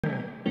Hey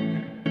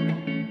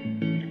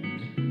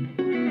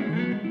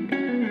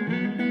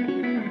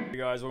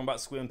guys, welcome back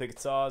to Squealing Pig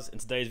Guitars. In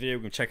today's video,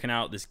 we're checking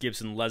out this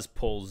Gibson Les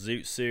Paul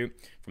Zoot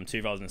from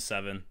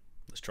 2007.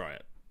 Let's try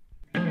it.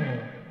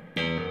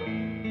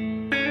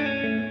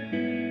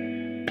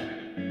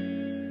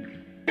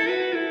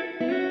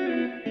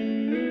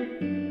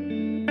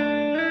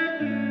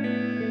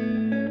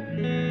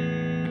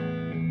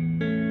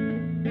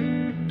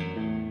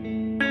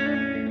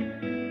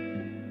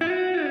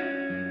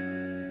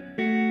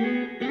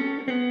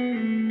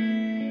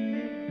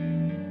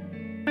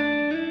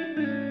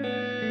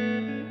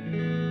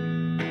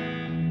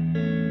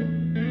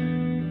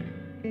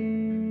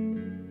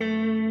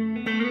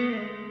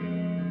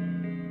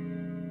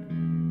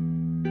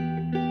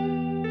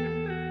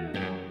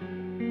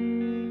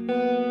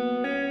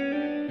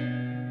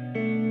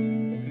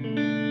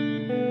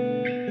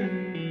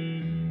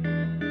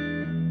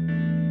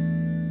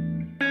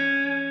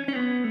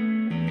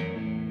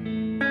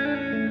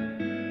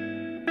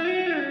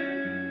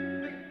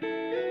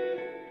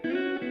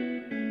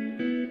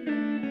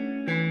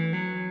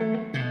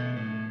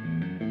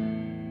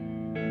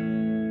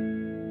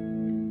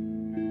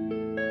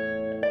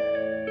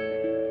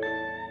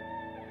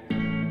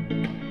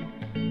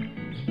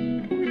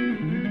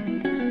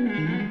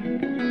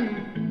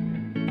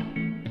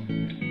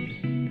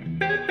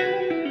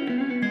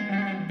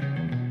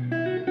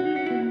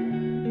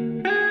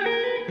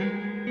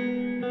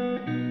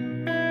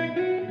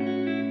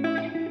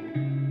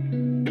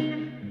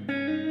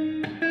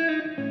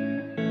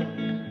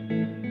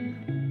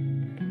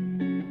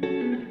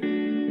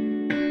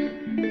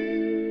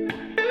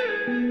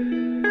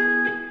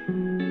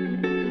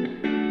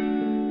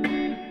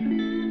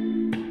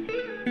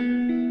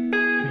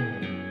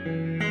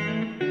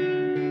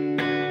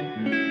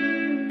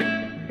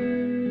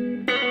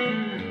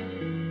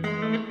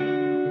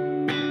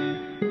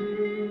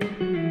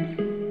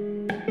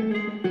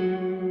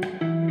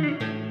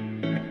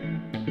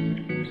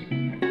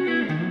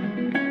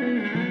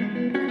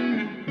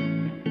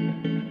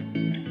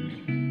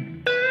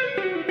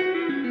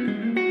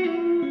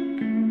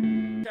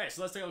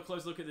 So let's take a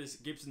close look at this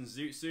Gibson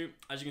Zoot.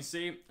 As you can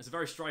see, it's a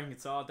very striking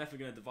guitar, definitely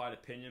going to divide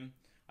opinion.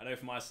 I know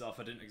for myself,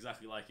 I didn't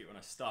exactly like it when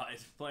I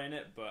started playing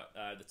it, but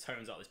the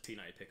tones out of this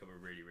P90 pickup are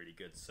really, really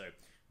good, so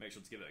make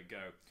sure to give it a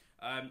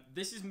go.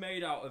 This is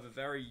made out of a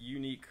very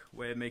unique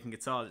way of making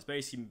guitars. It's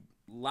basically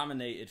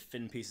laminated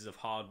thin pieces of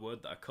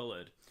hardwood that are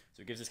coloured,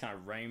 so it gives this kind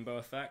of rainbow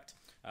effect.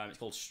 It's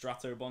called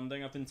strato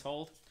bonding, I've been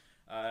told.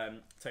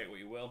 Take it what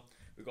you will.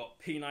 We've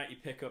got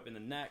P90 pickup in the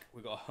neck,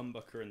 we've got a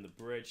humbucker in the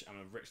bridge, and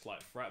a rich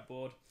light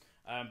fretboard.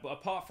 But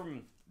apart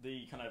from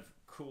the kind of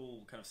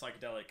cool, kind of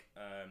psychedelic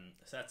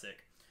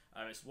aesthetic,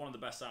 it's one of the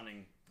best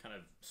sounding kind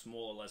of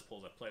smaller Les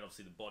Pauls I've played.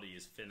 Obviously the body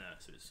is thinner,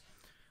 so it's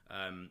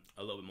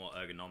a little bit more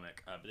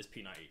ergonomic, but this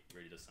P90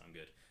 really does sound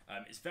good.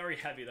 It's very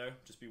heavy though,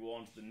 just be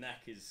warned. The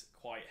neck is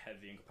quite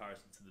heavy in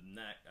comparison to the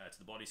neck, to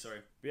the body, sorry.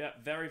 But yeah,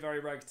 very, very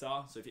rare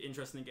guitar, so if you're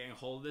interested in getting a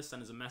hold of this,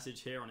 send us a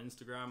message here on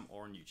Instagram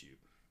or on YouTube.